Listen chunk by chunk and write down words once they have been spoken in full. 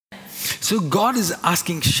So God is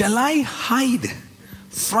asking, shall I hide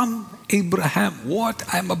from Abraham what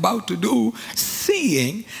I'm about to do,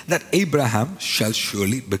 seeing that Abraham shall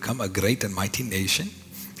surely become a great and mighty nation,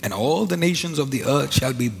 and all the nations of the earth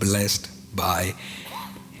shall be blessed by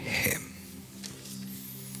him.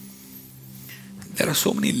 There are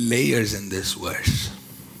so many layers in this verse.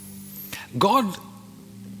 God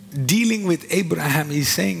dealing with Abraham is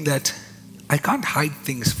saying that I can't hide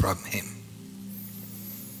things from him.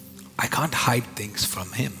 I can't hide things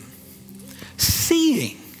from him.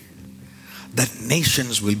 Seeing that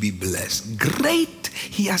nations will be blessed.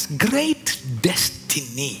 He has great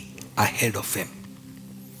destiny ahead of him.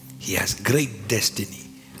 He has great destiny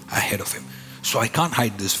ahead of him. So I can't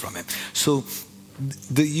hide this from him. So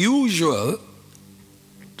the usual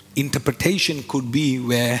interpretation could be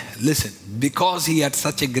where, listen, because he had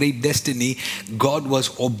such a great destiny, God was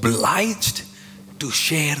obliged to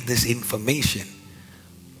share this information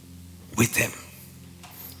with him,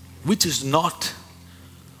 which is not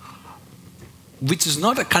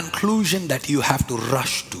a conclusion that you have to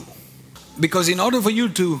rush to. Because in order for you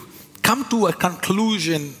to come to a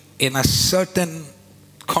conclusion in a certain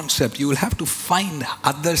concept, you will have to find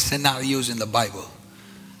other scenarios in the Bible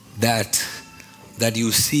that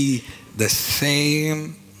you see the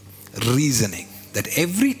same reasoning. That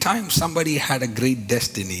every time somebody had a great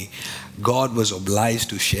destiny, God was obliged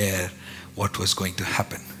to share what was going to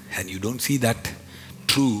happen. And you don't see that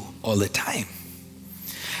true all the time.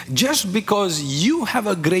 Just because you have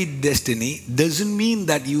a great destiny doesn't mean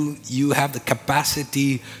that you have the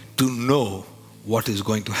capacity to know what is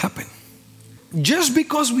going to happen. Just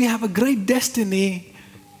because we have a great destiny,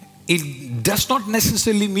 it does not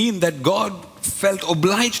necessarily mean that God felt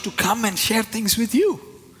obliged to come and share things with you.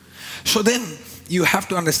 So then you have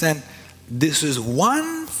to understand this is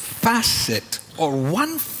one facet or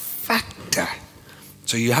one factor.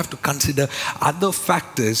 So you have to consider other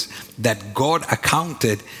factors that God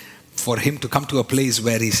accounted for him to come to a place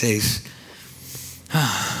where he says,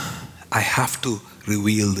 I have to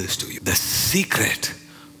reveal this to you. The secret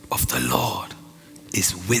of the Lord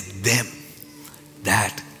is with them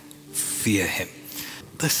that fear him.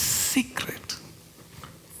 The secret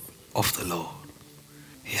of the Lord.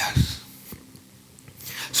 Yes.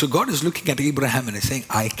 So God is looking at Abraham and is saying,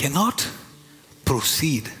 I cannot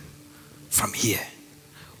proceed from here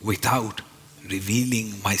without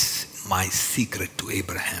revealing my secret to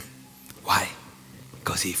Abraham. Why?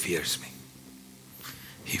 Because he fears me.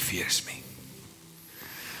 He fears me.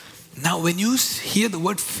 Now when you hear the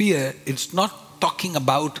word fear, it's not talking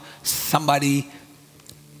about somebody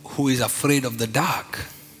who is afraid of the dark.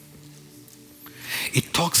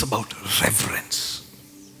 It talks about reverence.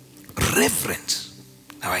 Reverence.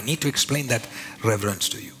 Now I need to explain that reverence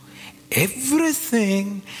to you.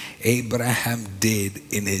 Everything Abraham did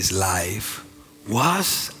in his life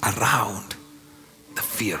was around the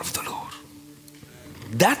fear of the Lord.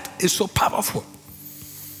 That is so powerful.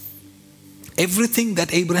 Everything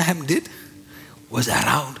that Abraham did was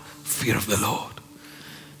around fear of the Lord,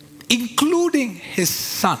 including his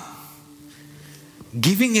son.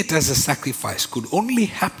 Giving it as a sacrifice could only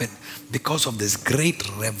happen because of this great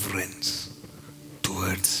reverence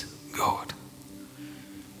towards God.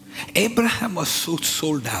 Abraham was so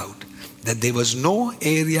sold out that there was no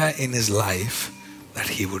area in his life that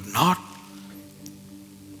he would not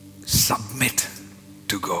submit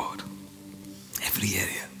to God. Every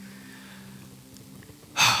area.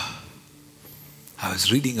 I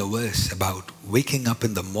was reading a verse about waking up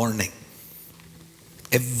in the morning,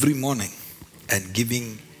 every morning, and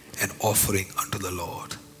giving an offering unto the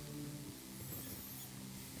Lord.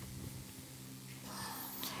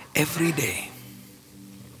 Every day.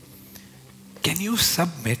 Can you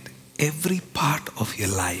submit every part of your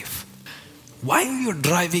life? While you're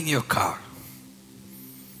driving your car,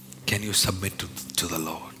 can you submit to the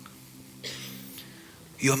Lord?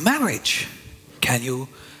 Your marriage, can you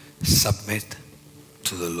submit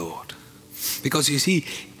to the Lord? Because you see,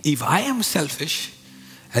 if I am selfish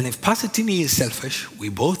and if Pastor Tini is selfish, we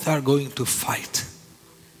both are going to fight.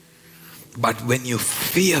 But when you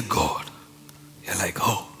fear God, you're like,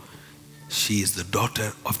 oh, she is the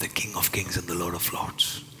daughter of the King of Kings and the Lord of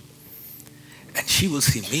Lords. And she will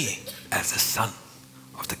see me as the son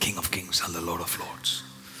of the King of Kings and the Lord of Lords.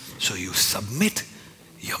 So you submit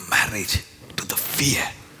your marriage to the fear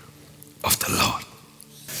of the Lord.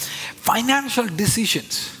 Financial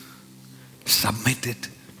decisions, submit it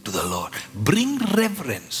to the Lord. Bring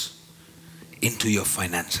reverence into your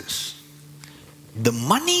finances. The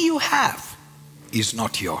money you have is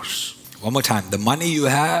not yours. One more time. The money you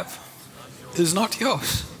have is not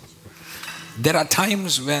yours. There are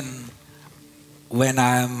times when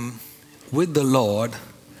with the Lord,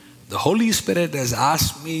 the Holy Spirit has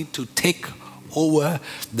asked me to take over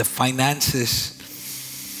the finances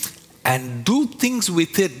and do things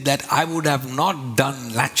with it that I would have not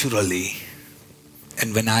done naturally.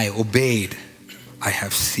 And when I obeyed, I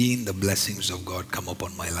have seen the blessings of God come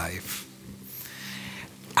upon my life.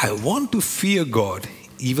 I want to fear God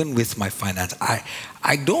even with my finance.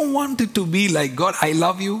 I don't want it to be like, God, I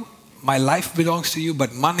love you, my life belongs to you,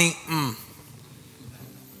 but money,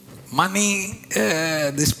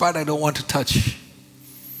 this part I don't want to touch.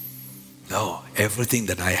 No, everything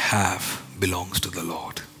that I have belongs to the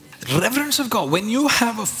Lord. Reverence of God. When you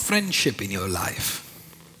have a friendship in your life,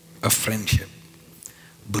 a friendship,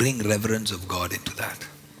 bring reverence of God into that.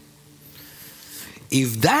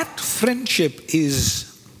 If that friendship is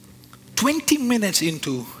 20 minutes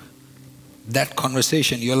into that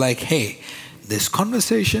conversation, you're like, hey, this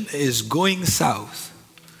conversation is going south.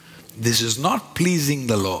 This is not pleasing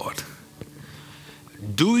the Lord.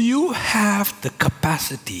 Do you have the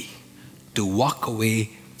capacity to walk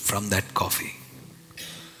away from that coffee?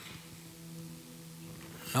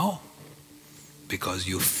 No. Because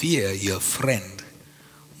you fear your friend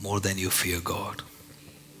more than you fear God.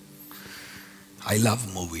 I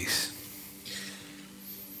love movies.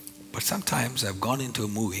 But sometimes I've gone into a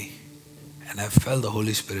movie and I've felt the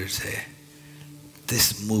Holy Spirit say,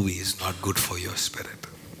 this movie is not good for your spirit.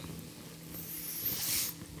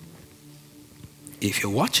 If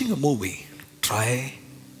you're watching a movie, try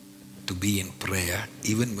to be in prayer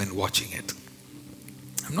even when watching it.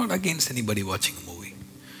 I'm not against anybody watching a movie.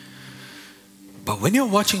 But when you're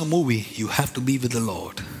watching a movie, you have to be with the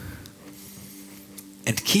Lord.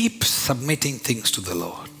 And keep submitting things to the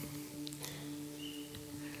Lord.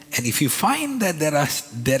 And if you find that there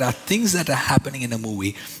are things that are happening in a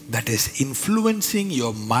movie that is influencing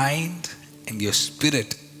your mind and your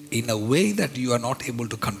spirit in a way that you are not able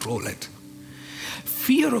to control it,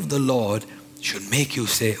 fear of the Lord should make you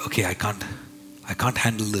say, okay, I can't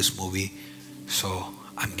handle this movie, so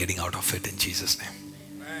I'm getting out of it in Jesus' name.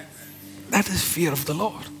 That is fear of the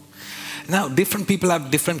Lord. Now, different people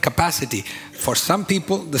have different capacity. For some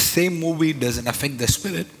people, the same movie doesn't affect their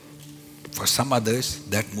spirit. For some others,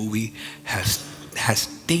 that movie has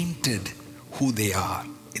tainted who they are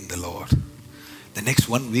in the Lord. The next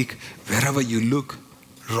 1 week, wherever you look,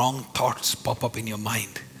 wrong thoughts pop up in your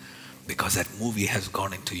mind because that movie has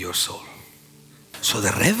gone into your soul. So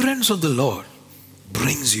the reverence of the Lord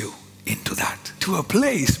brings you into that, to a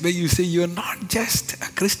place where you say you're not just a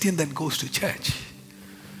Christian that goes to church.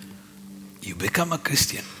 You become a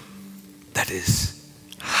Christian that is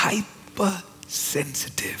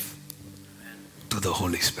hypersensitive to the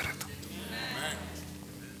Holy Spirit.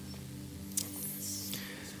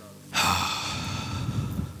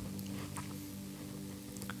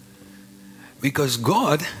 Because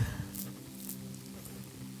God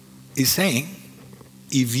is saying,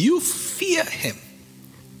 if you fear Him,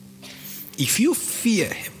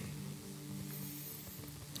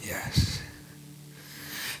 yes,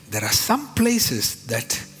 there are some places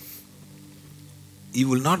that you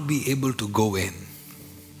will not be able to go in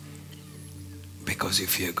because you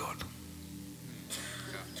fear God.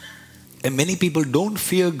 And many people don't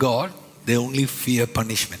fear God, they only fear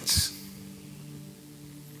punishments.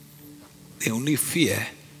 They only fear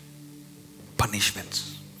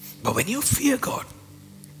punishments. But when you fear God,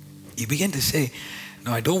 you begin to say,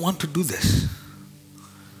 no, I don't want to do this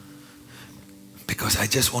because I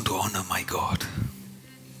just want to honor my God.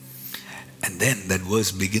 And then that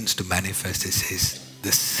verse begins to manifest. It says,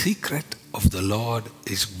 the secret of the Lord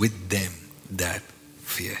is with them that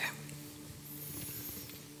fear Him.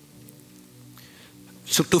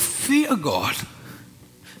 So to fear God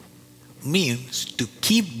means to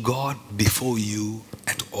keep God before you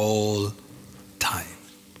at all time.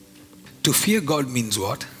 To fear God means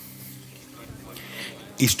what?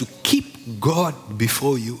 Is to keep God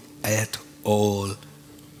before you at all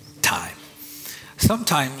time.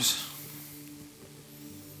 Sometimes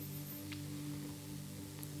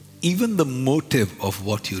even the motive of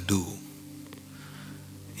what you do,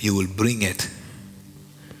 you will bring it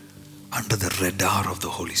under the radar of the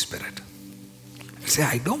Holy Spirit. You say,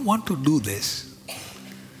 I don't want to do this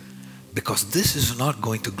because this is not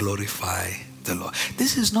going to glorify the Lord.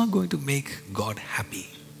 This is not going to make God happy.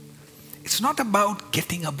 It's not about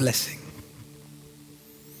getting a blessing.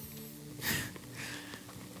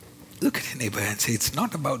 Look at your neighbor and say, it's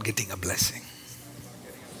not about getting a blessing.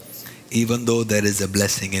 Even though there is a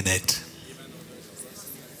blessing in it.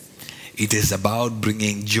 It is about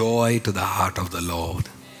bringing joy to the heart of the Lord.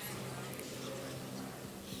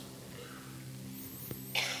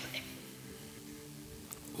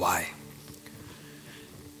 Why?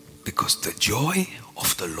 Because the joy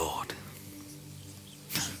of the Lord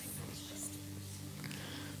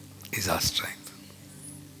is our strength.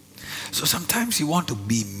 So sometimes you want to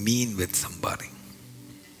be mean with somebody.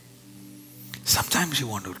 Sometimes you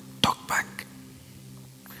want to talk back.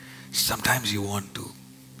 Sometimes you want to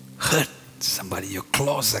hurt somebody. Your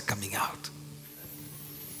claws are coming out.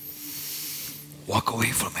 Walk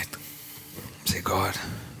away from it. Say, God,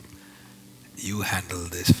 you handle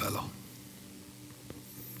this fellow.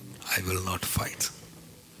 I will not fight.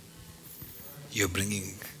 You're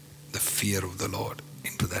bringing the fear of the Lord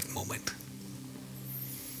into that moment.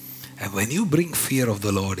 And when you bring fear of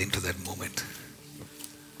the Lord into that moment,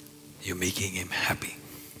 you're making Him happy.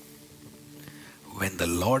 When the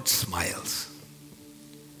Lord smiles,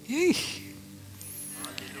 His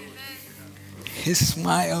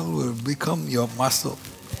smile will become your muscle.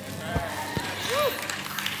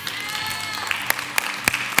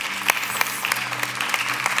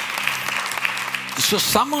 So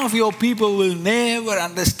some of your people will never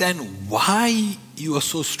understand why you are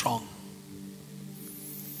so strong.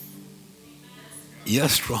 You're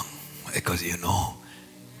strong because you know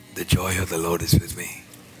the joy of the Lord is with me.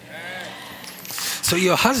 So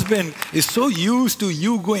your husband is so used to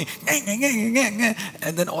you going,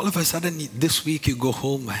 and then all of a sudden this week you go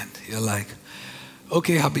home and you're like,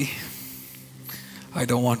 okay, hubby, I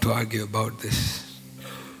don't want to argue about this.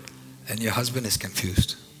 And your husband is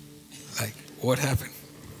confused. Like, what happened?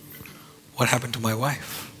 What happened to my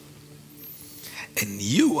wife? And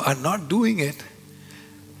you are not doing it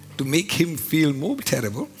to make him feel more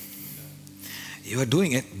terrible. You are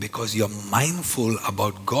doing it because you're mindful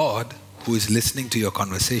about God who is listening to your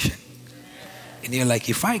conversation. And you're like,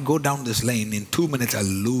 if I go down this lane, in 2 minutes I'll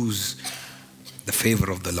lose the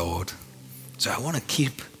favor of the Lord. So I want to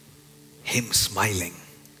keep him smiling.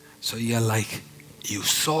 So you're like, you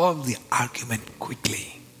solve the argument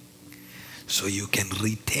quickly so you can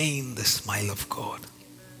retain the smile of God.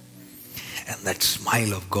 And that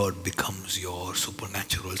smile of God becomes your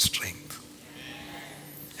supernatural strength.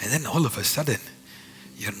 And then all of a sudden,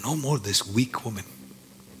 you're no more this weak woman.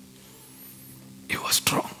 You are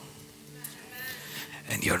strong.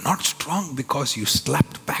 And you're not strong because you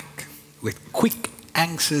slapped back with quick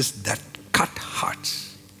answers that cut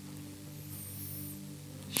hearts.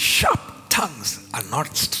 Sharp tongues are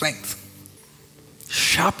not strength.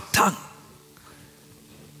 Sharp tongue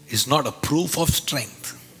is not a proof of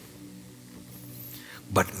strength.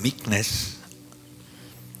 But meekness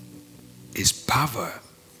is power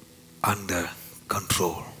under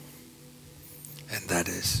control. And that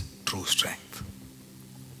is true strength.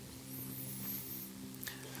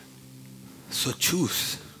 So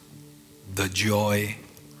choose the joy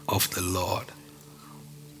of the Lord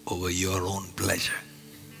over your own pleasure.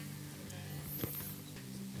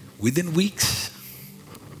 Within weeks,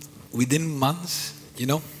 within months,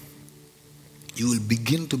 you will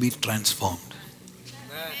begin to be transformed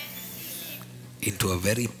into a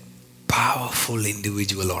very powerful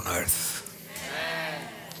individual on earth.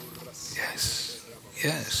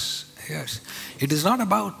 Yes. It is not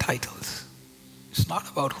about titles. It's not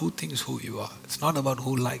about who thinks who you are. It's not about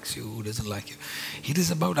who likes you, who doesn't like you. It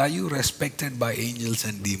is about, are you respected by angels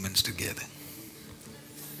and demons together?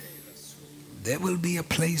 There will be a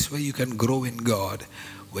place where you can grow in God,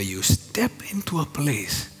 where you step into a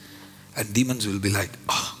place and demons will be like,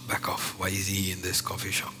 oh, back off. Why is he in this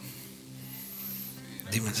coffee shop?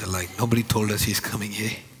 Demons are like, nobody told us he's coming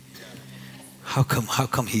here. How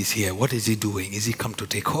come he's here? What is he doing? Is he come to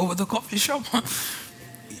take over the coffee shop?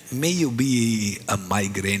 May you be a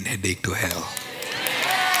migraine headache to hell.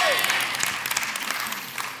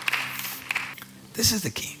 This is the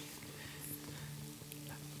key.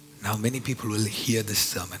 Now many people will hear this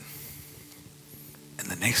sermon. And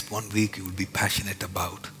the next 1 week you will be passionate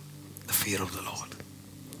about the fear of the Lord.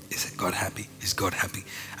 Is God happy? Is God happy?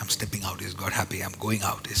 I'm stepping out. Is God happy? I'm going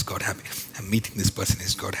out. Is God happy? I'm meeting this person.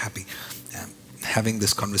 Is God happy? I'm having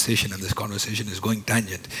this conversation and this conversation is going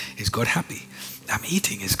tangent. Is God happy? I'm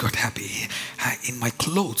eating. Is God happy? In my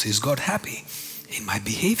clothes, is God happy? In my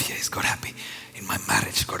behavior, is God happy? In my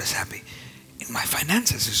marriage, God is happy. In my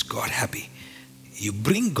finances, is God happy? You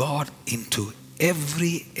bring God into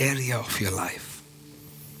every area of your life.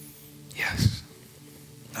 Yes,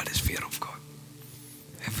 that is fear of God.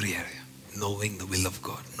 Every area. Knowing the will of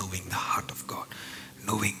God, knowing the heart of God,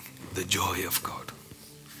 knowing the joy of God.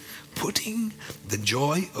 Putting the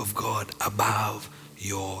joy of God above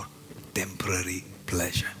your temporary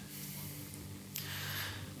pleasure.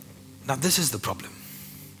 Now this is the problem.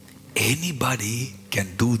 Anybody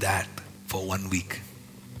can do that for 1 week.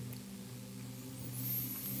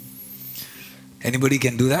 Anybody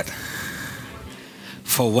can do that?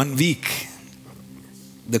 for 1 week.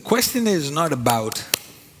 The question is not about,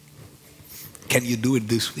 can you do it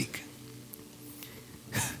this week?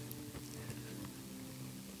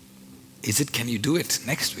 Is it, can you do it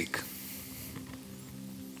next week?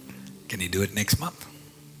 Can you do it next month?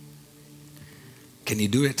 Can you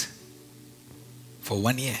do it for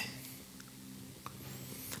 1 year?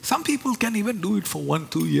 Some people can even do it for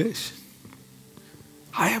 1-2 years.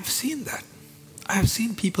 I have seen that. I have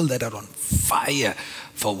seen people that are on fire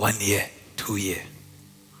for 1 year, 2 years.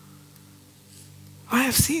 I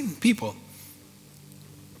have seen people,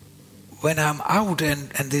 when I'm out and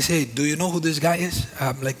they say, do you know who this guy is?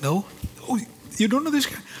 I'm like, no. Oh, you don't know this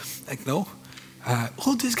guy? Like, no.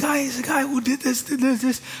 Oh, this guy is the guy who did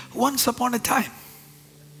this once upon a time.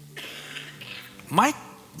 My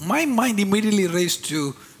mind immediately raced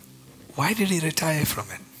to, why did he retire from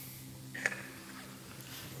it?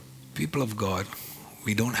 People of God,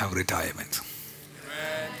 we don't have retirement.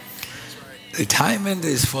 Retirement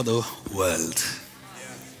is for the world.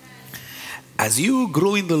 As you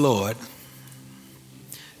grow in the Lord,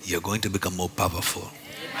 you're going to become more powerful,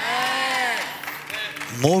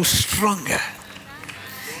 more stronger.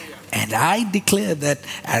 And I declare that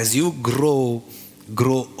as you grow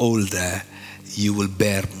older, you will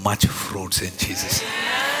bear much fruits in Jesus.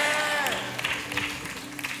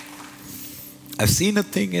 I've seen a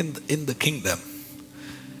thing in the kingdom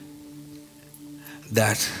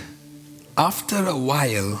that after a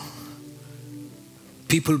while,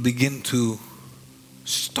 people begin to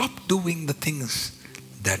stop doing the things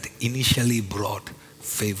that initially brought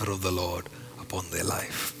favor of the Lord upon their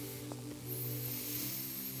life.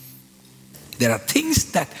 There are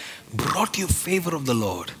things that brought you favor of the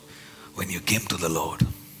Lord when you came to the Lord.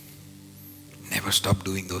 Never stop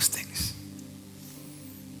doing those things.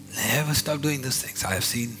 Never stop doing those things. I have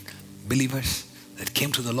seen believers that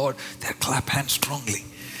came to the Lord, they clap hands strongly.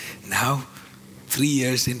 Now, 3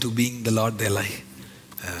 years into being the Lord, they're like,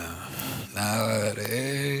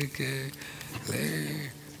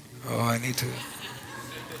 I need to.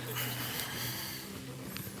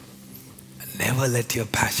 Never let your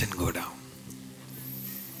passion go down.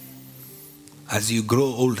 As you grow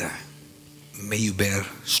older, may you bear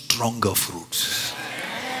stronger fruits.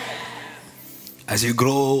 As you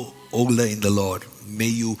grow older in the Lord, may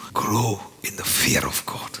you grow in the fear of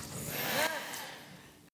God.